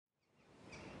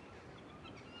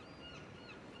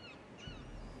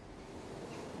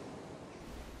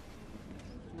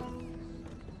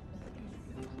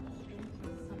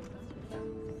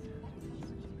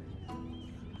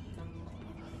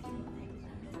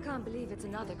Can't believe it's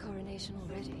another coronation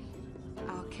already.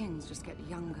 Our kings just get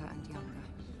younger and younger.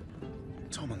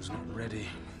 Tommen's not ready.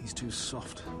 He's too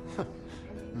soft.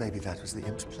 Maybe that was the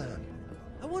imp's plan.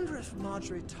 I wonder if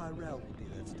Marjorie Tyrell will be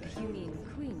there today. You mean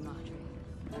Queen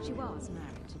Marjorie? She was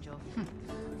married to Joffrey.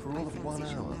 For all of 1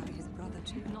 hour. Marry his brother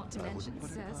too. Not to mention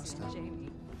Cersei and Jaime.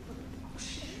 Oh,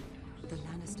 shh. The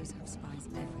Lannisters have spies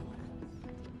everywhere.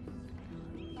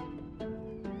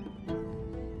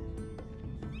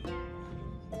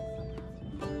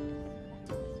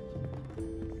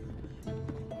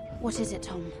 What is it,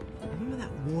 Tom? Remember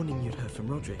that warning you'd heard from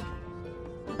Roderick?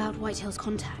 About Whitehill's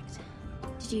contact.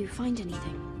 Did you find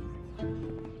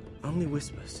anything? Only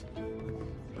whispers.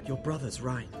 But your brother's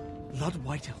right. Lord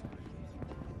Whitehill.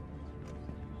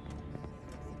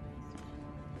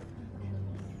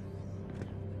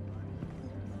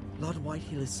 Lord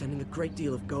Whitehill is sending a great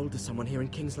deal of gold to someone here in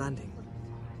King's Landing.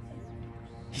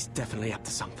 He's definitely up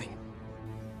to something.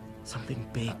 Something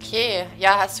big. Okay,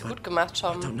 ja, hast du gut gemacht,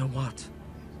 I Tom. don't know what.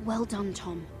 Well done,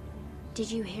 Tom. Did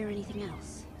you hear anything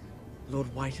else? Lord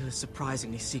Whitehill is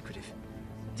surprisingly secretive.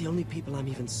 The only people I'm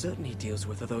even certain he deals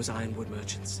with are those ironwood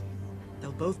merchants.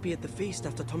 They'll both be at the feast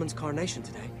after Tommen's coronation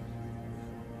today.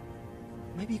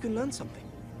 Maybe you can learn something.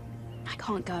 I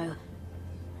can't go.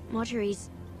 Marjorie's...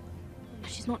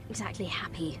 she's not exactly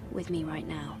happy with me right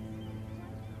now.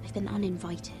 I've been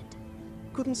uninvited.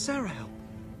 Couldn't Sarah help?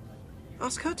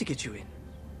 Ask her to get you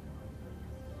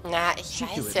in. Na, ich She'd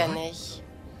do weiß it, ja right? nicht.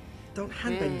 Don't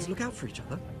handmaidens look out for each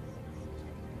other?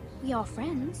 We are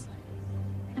friends.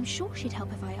 I'm sure she'd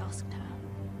help if I asked her.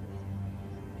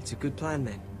 It's a good plan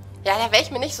then. Ja, da wäre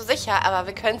ich mir nicht so sicher, aber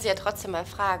wir können sie ja trotzdem mal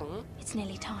fragen. It's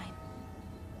nearly time.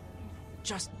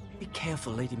 Just be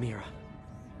careful, Lady Mira.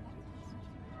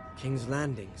 King's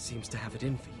Landing seems to have it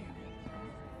in for you.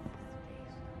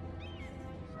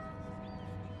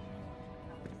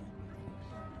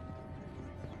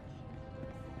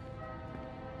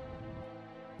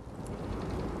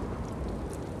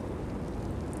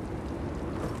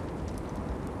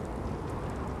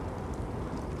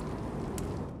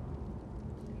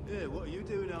 Yeah, what are you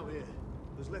doing out here?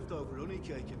 There's leftover honey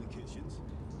cake in the kitchens.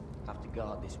 Have to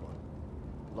guard this one.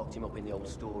 Locked him up in the old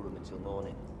storeroom until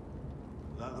morning.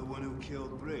 That the one who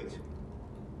killed Brit?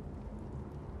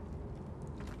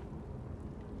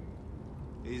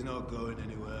 He's not going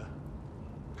anywhere.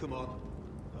 Come on.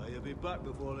 He'll be back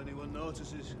before anyone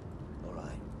notices. All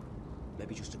right.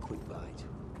 Maybe just a quick bite.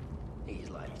 He's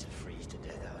likely to freeze to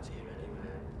death out here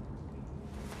anyway.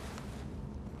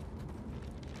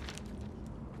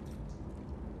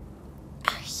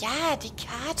 Ach ja, die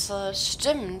Karte.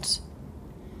 Stimmt.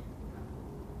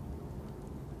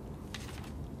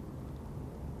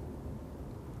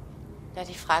 Ja,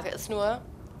 die Frage ist nur,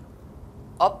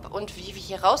 ob und wie wir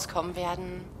hier rauskommen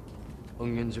werden.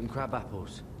 Onions and crab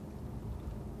apples.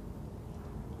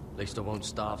 At least I won't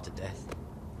starve to death.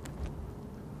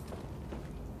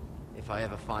 If I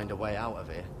ever find a way out of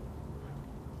here.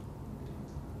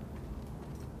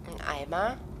 Ein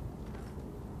Eimer.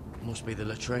 Must be the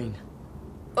latrine.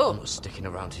 Oh, I'm not sticking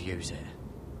around to use it.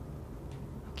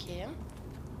 okay.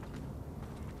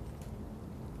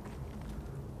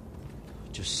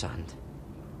 Just sand.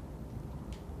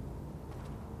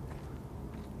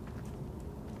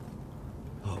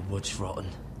 Oh, wood's rotten.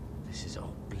 This is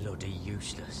all bloody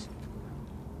useless.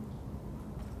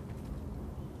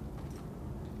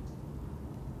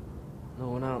 No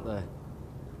one out there.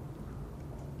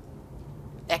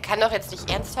 Er kann doch jetzt nicht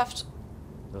ernsthaft...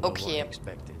 Don't know what I Okay.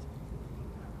 expected.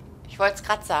 Ich wollte es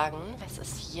gerade sagen. Was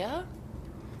ist hier?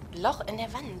 Loch in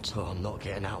der Wand. Oh, I'm not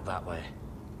getting out that way.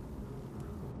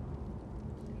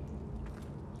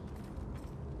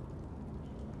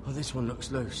 Oh, this one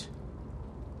looks loose.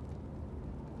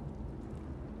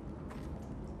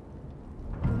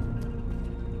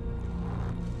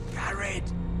 Jared!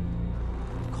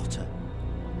 Cotter,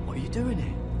 what are you doing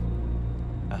here?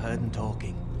 I heard him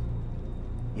talking.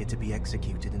 You're to be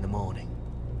executed in the morning.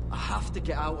 I have to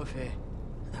get out of here.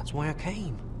 That's why I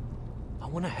came. I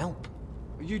want to help.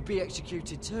 You'd be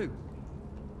executed too.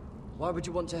 Why would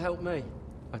you want to help me?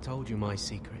 I told you my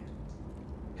secret.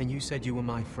 And you said you were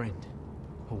my friend.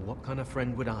 Well, what kind of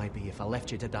friend would I be if I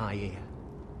left you to die here?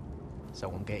 So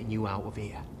I'm getting you out of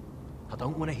here. I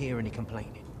don't want to hear any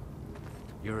complaining.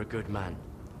 You're a good man.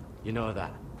 You know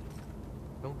that.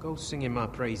 Don't go singing my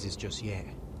praises just yet.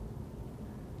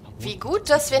 Wie gut,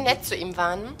 dass wir nett zu ihm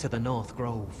waren. To the North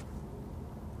Grove.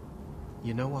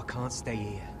 You know I can't stay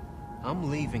here. I'm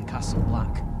leaving Castle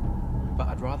Black. But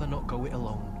I'd rather not go it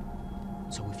alone.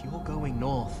 So if you're going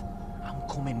north, I'm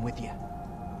coming with you.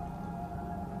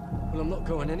 Well, I'm not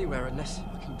going anywhere unless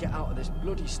I can get out of this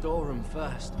bloody storeroom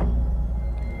first.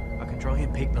 I can try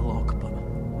and pick the lock, but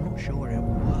I'm not sure it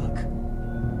will work.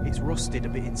 It's rusted a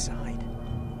bit inside.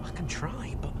 I can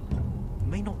try, but it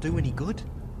may not do any good.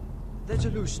 There's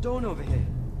a loose stone over here.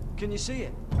 Can you see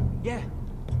it? Yeah.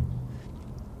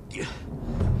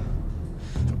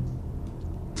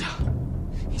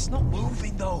 It's not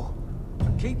moving, though.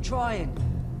 Keep trying.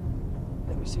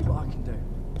 Let me see what I can do.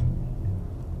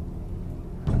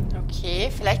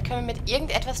 Okay, vielleicht können wir mit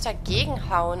irgendetwas dagegen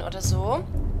hauen oder so.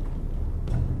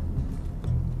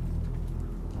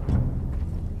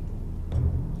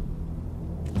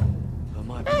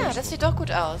 Ah, das sieht doch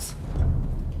gut aus.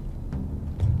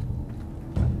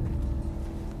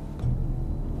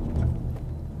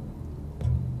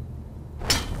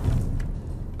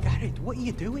 Garrett, what are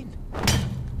you doing?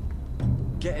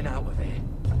 Getting out of here.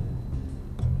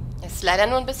 Ist leider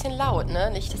nur ein bisschen laut, ne?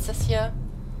 Nicht, dass das hier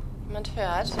jemand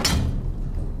hört.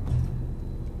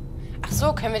 Ach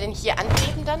so, können wir den hier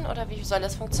anheben dann? Oder wie soll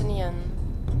das funktionieren?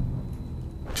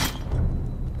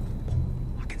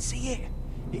 I can see it.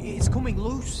 It's coming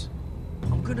loose.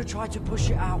 I'm gonna try to push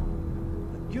it out.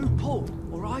 You pull,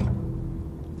 alright?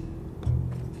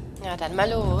 Ja, dann mal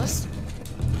los.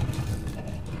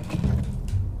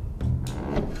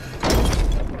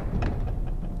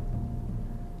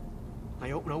 I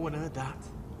hope no one heard that.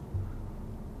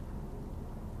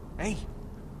 Hey,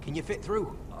 can you fit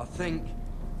through? I think.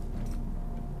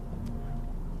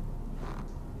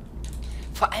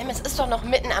 Vor allem, es ist doch noch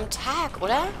mitten am Tag,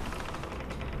 oder?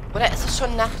 Oder ist es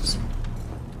schon Nacht?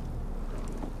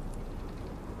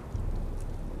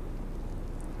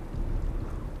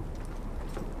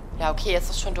 Ja, okay, es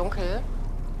ist schon dunkel.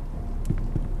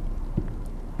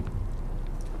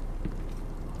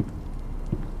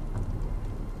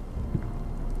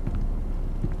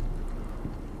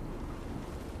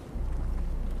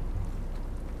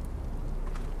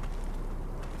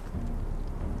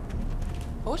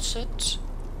 Oh shit.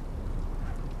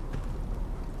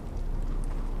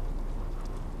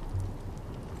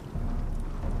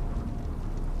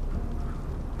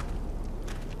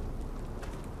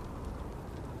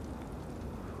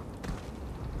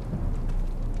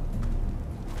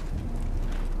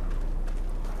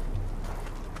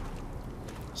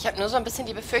 Ich habe nur so ein bisschen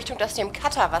die Befürchtung, dass dem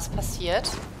Cutter was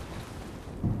passiert.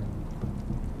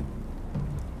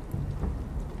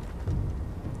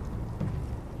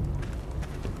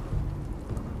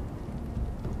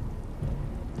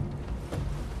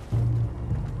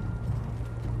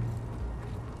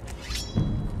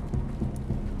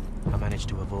 I managed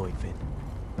to avoid Finn.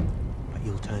 But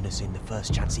he'll turn us in the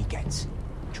first chance he gets.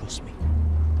 Trust me.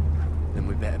 Then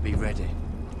we better be ready.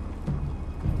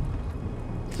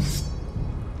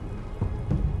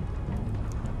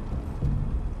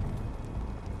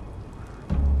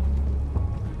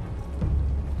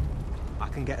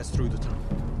 I can get us through the tunnel.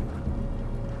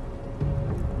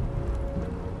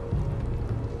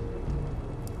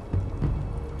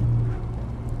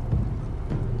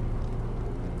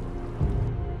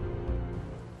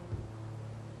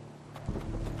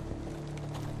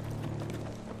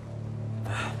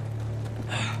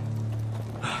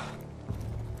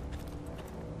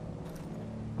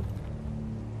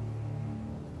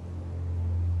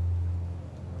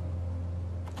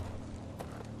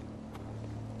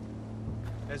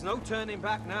 There's no turning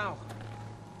back now.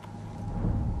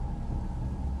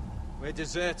 We're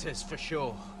deserters for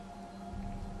sure.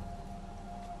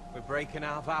 We're breaking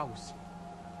our vows.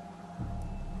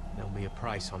 There'll be a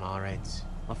price on our heads.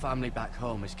 My family back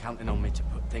home is counting on me to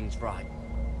put things right.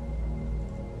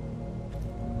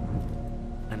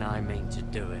 And I mean to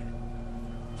do it.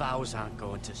 Vows aren't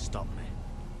going to stop me.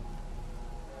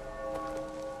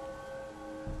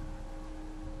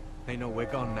 They know we're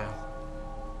gone now.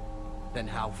 Then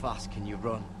how fast can you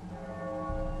run?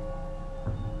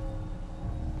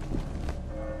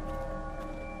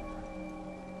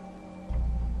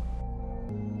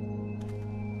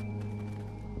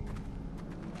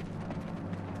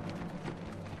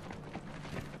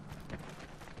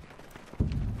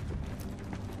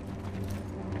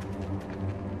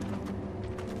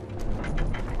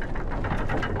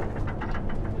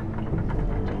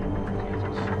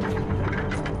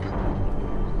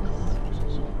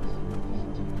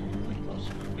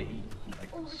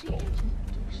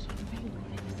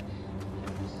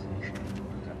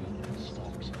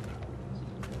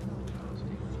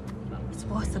 It's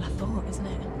worse than I thought, isn't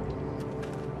it?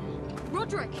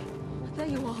 Roderick! There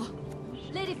you are.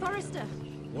 Lady Forrester!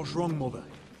 What's wrong, Mother?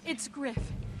 It's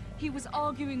Griff. He was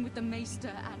arguing with the Maester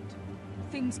and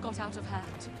things got out of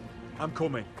hand. I'm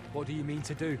coming. What do you mean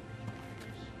to do?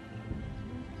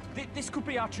 This could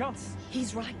be our chance.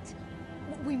 He's right.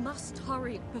 We must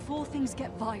hurry before things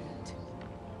get violent.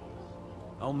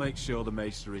 I'll make sure the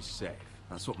Maester is safe.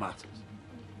 That's what matters.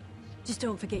 Just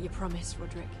don't forget your promise,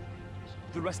 Roderick.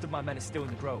 The rest of my men are still in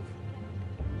the grove.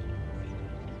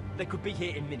 They could be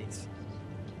here in minutes.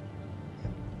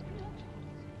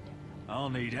 I'll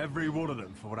need every one of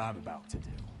them for what I'm about to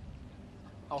do.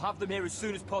 I'll have them here as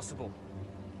soon as possible.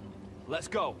 Let's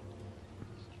go.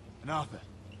 And Arthur,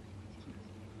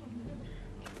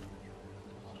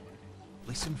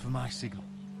 listen for my signal.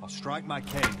 I'll strike my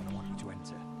cane when I want you to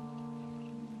enter.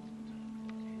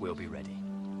 We'll be ready.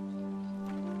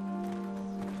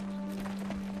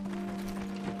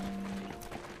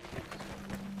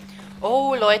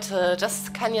 Oh, Leute, das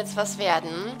kann jetzt was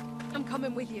werden. I'm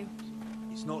coming with you.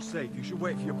 It's not safe. You should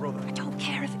wait for your brother. I don't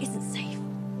care if it isn't safe.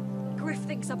 Griff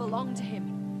thinks I belong to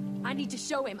him. I need to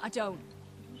show him I don't.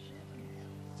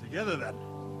 Together then.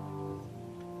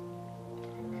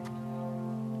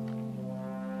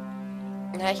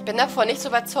 Na, ich bin davon nicht so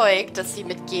überzeugt, dass sie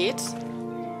mitgeht.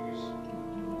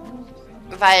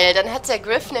 Weil dann hat der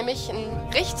Griff nämlich ein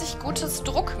richtig gutes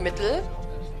Druckmittel,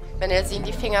 wenn er sie in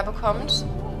die Finger bekommt.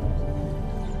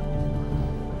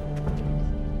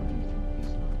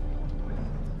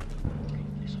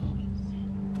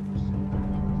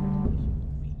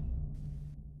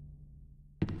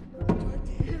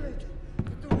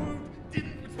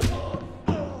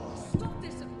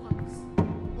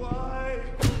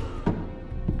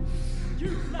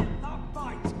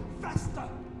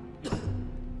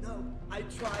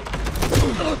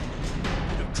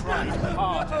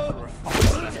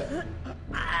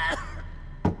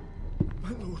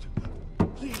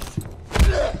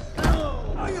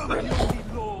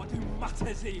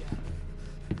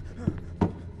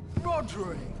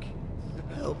 Roderick!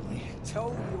 Help me.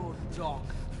 Tell your dog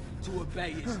to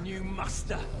obey its new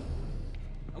master.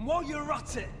 And while you're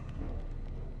at it,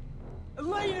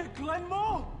 Elena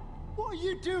Glenmore? What are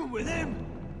you doing with him?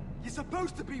 You're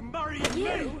supposed to be marrying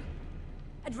me!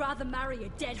 I'd rather marry a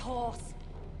dead horse.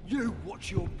 You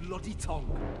watch your bloody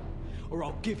tongue, or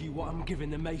I'll give you what I'm giving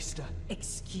the Maester.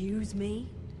 Excuse me?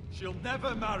 She'll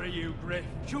never marry you, Griff.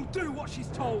 She'll do what she's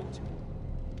told.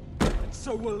 And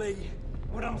so will he,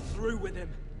 when I'm through with him.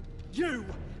 You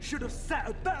should have set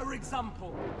a better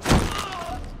example.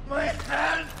 My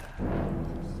hand!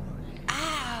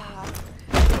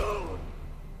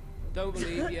 Don't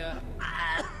believe ya.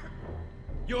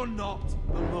 You're not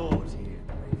the Lord here,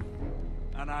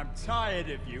 Griff. And I'm tired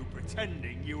of you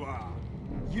pretending you are.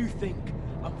 You think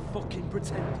I'm fucking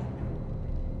pretending?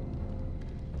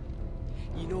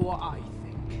 You know what I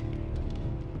think?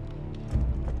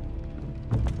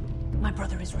 My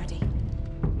brother is ready.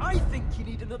 I think you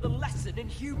need another lesson in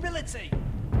humility.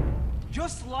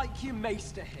 Just like your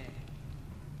Maester here.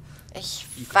 Ich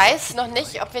weiß noch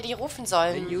nicht, ob wir die rufen Then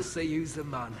sollen. you'll say who's the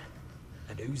man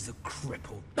and who's the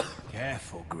cripple.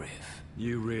 Careful, Griff.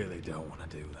 You really don't want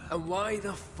to do that. And why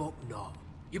the fuck not?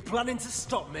 You planning to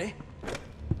stop me?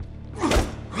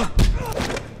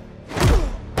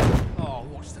 Oh,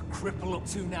 what's the cripple up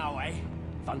to now, eh?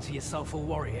 Fancy yourself a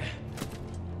warrior?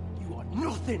 You are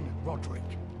nothing, Roderick.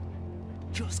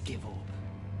 Just give up.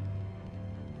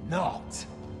 Not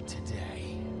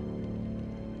today.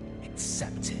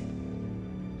 Accept it.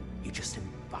 You're just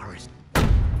embarrassed.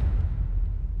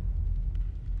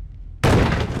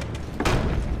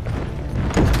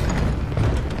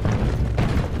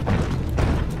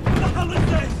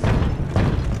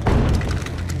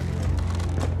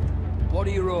 What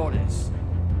are your orders?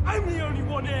 I'm the only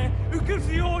one here who gives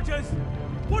the orders!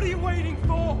 What are you waiting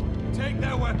for? Take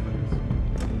their weapons.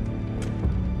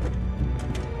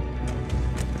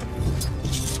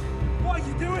 What are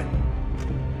you doing?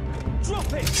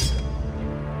 Drop it!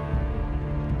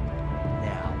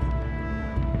 Now.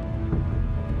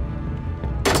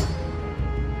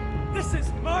 This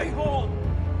is my hall!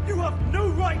 You have no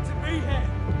right to be here!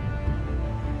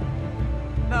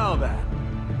 Now then.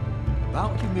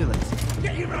 About humility.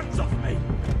 Get your hands off me!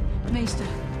 Maester,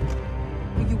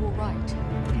 are you all right?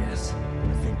 Yes,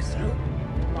 I think so.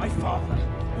 My father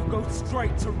will go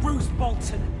straight to Roose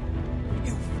Bolton.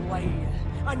 You flay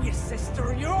and your sister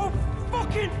and your whole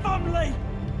fucking family!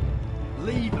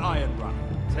 Leave Ironrath.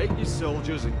 Take your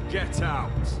soldiers and get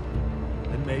out.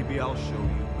 And maybe I'll show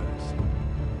you mercy.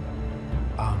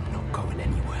 I'm not going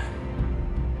anywhere.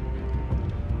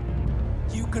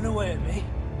 You gonna hear me?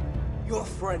 Your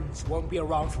friends won't be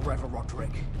around forever,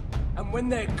 Roderick. And when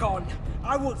they're gone,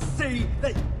 I will see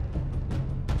that...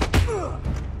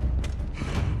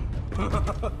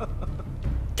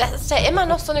 Dass der immer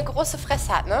noch so eine große Fresse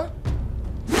hat, ne?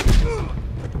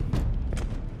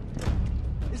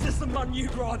 Is this the man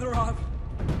you'd rather have?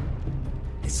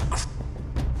 It's...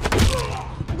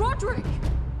 Roderick!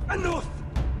 Enough!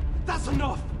 That's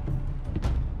enough!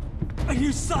 Are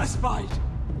you satisfied?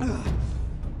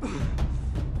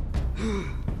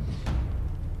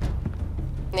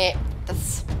 Nee,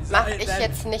 das mache ich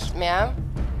jetzt nicht mehr.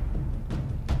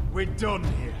 We're done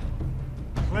here.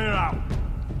 Clear out.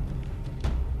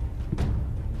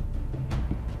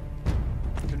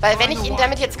 Weil wenn ich ihn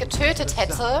damit jetzt getötet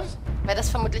hätte, wäre das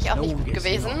vermutlich auch nicht gut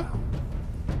gewesen.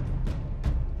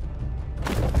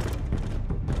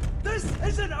 This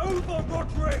isn't over,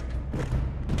 Roderick!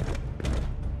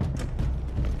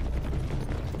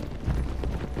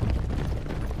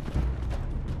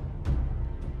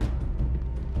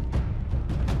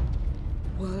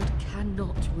 Word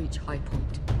cannot reach High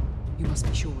Point. You must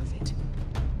be sure of it.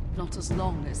 Not as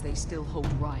long as they still hold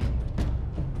Ryan.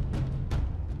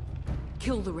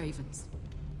 Kill the Ravens.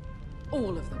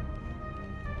 All of them.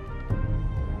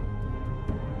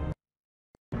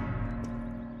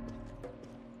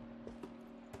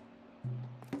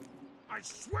 I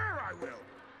swear I will!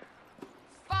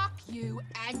 Fuck you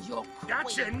and your queen.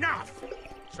 That's enough!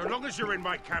 So long as you're in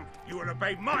my camp, you will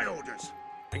obey my orders.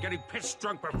 And getting pissed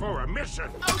drunk before a mission.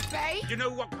 Obey? You know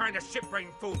what kind of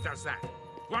shit-brained fool does that?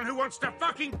 One who wants to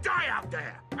fucking die out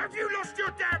there! Have you lost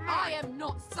your damn mind? I am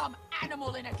not some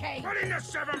animal in a cage. What in the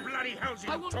seven bloody hells are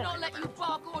you I will not let you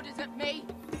bark orders at me.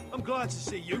 I'm glad to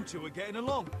see you two are getting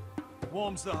along.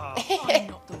 Warms the heart. I'm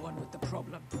not the one with the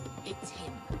problem. It's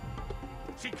him.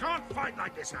 She can't fight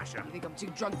like this, Asher. You think I'm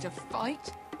too drunk to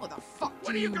fight? What the fuck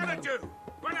What do are you know? gonna do?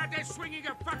 Run out there swinging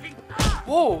a fucking...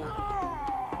 Whoa.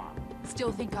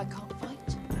 Still think I can't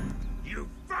fight? You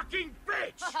fucking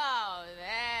bitch! Oh,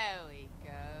 there we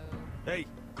go. Hey,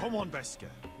 come on, Veska.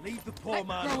 Leave the poor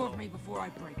man Let go alone. of me before I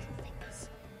break your fingers.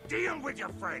 Deal with your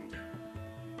friend.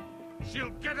 She'll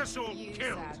get us all You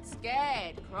killed. sound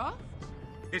scared, Croft.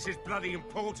 This is bloody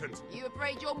important. You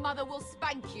afraid your mother will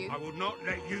spank you? I will not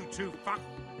let you two fuck...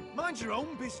 Mind your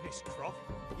own business, Croft.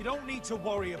 You don't need to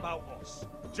worry about us.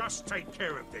 Just take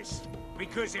care of this.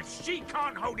 Because if she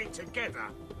can't hold it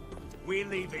together, we're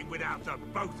leaving without the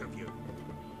both of you.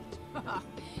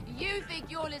 You think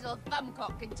your little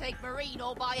thumbcock can take Marine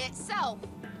all by itself?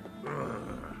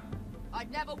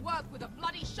 I'd never work with a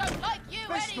bloody show like you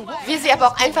anyway. Wie sie aber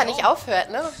auch einfach nicht aufhört,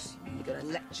 ne? You gonna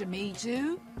lecture me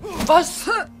too? Was?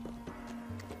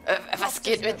 Was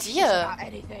geht mit dir? About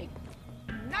anything.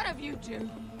 None of you do.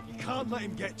 You can't let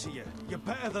him get to you. You're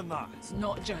better than that. It's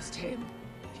not just him.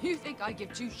 You think I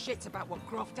give two shits about what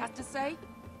Croft has to say?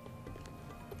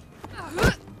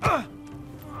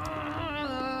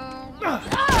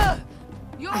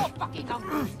 You're fucking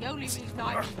uncle. The only reason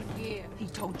I'm even here. He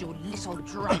told your little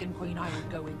dragon queen I would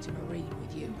go into Marine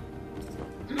with you.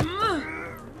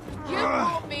 You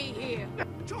brought me here.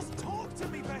 Just talk to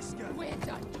me, Veska. We're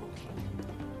done talking.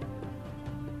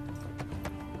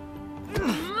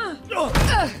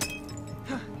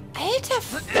 Alter.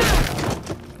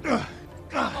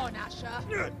 Come on, Asher.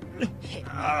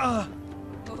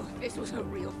 Oh, if this was a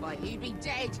real fight, you'd be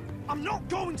dead. I'm not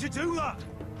going to do that.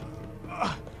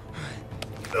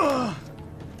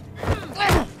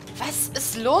 Was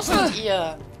ist los mit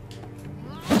ihr?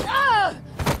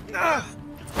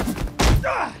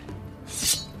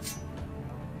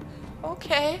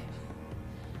 Okay.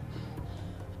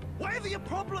 Whatever your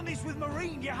problem is with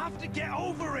Marine, you have to get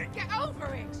over it. Get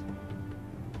over it.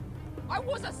 I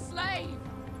was a slave.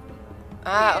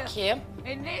 Ah, Here,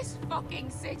 okay. in this fucking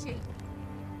city.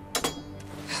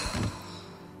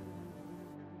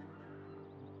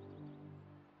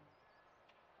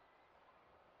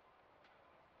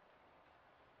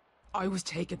 I was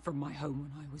taken from my home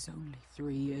when I was only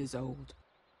 3 years old.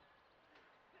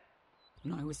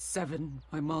 When I was 7,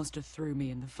 my master threw me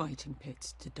in the fighting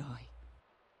pits to die.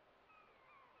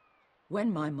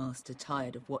 When my master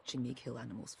tired of watching me kill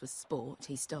animals for sport,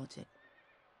 he started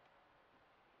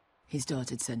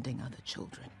sending other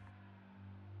children.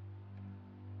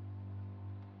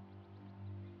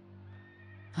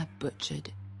 I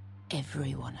butchered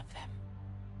every one of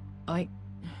them.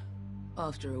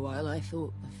 After a while, I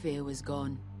thought the fear was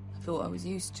gone. I thought I was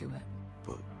used to it.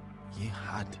 But you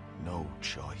had no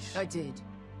choice. I did.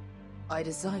 I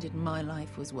decided my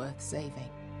life was worth saving.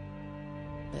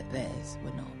 But theirs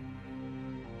were not.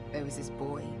 There was this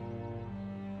boy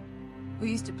who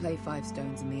used to play 5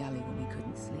 stones in the alley when we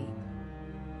couldn't sleep.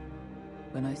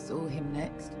 When I saw him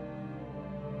next,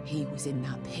 he was in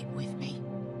that pit with me.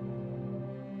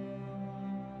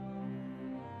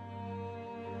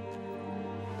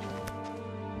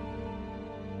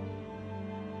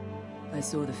 I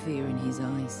saw the fear in his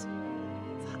eyes.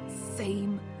 That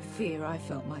same fear I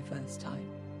felt my first time.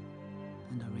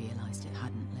 And I realized it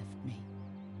hadn't left me.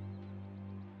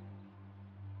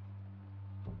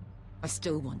 I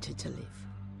still wanted to live.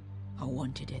 I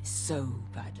wanted it so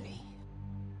badly.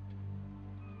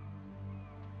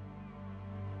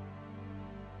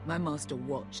 My master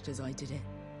watched as I did it,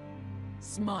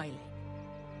 smiling.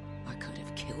 I could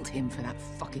have killed him for that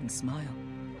fucking smile.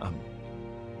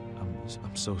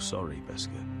 I'm so sorry,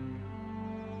 Beskar.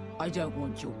 I don't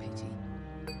want your pity.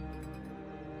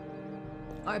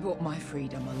 I bought my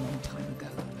freedom a long time ago,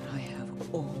 and I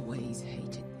have always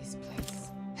hated this place.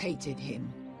 Hated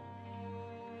him.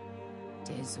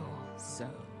 Dezor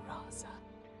Zoraza.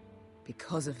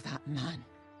 Because of that man.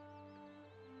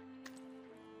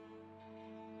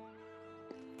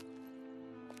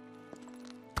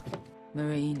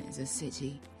 Marine is a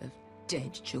city of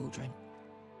dead children.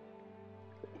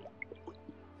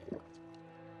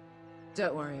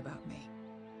 Don't worry about me.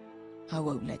 I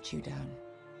won't let you down.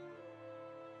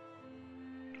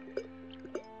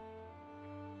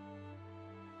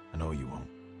 I know you won't.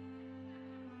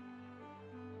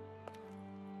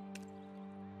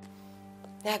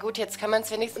 Ja gut, jetzt kann man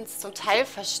es wenigstens zum Teil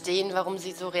verstehen, warum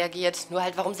sie so reagiert. Nur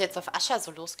halt, warum sie jetzt auf Asher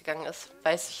so losgegangen ist,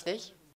 weiß ich nicht.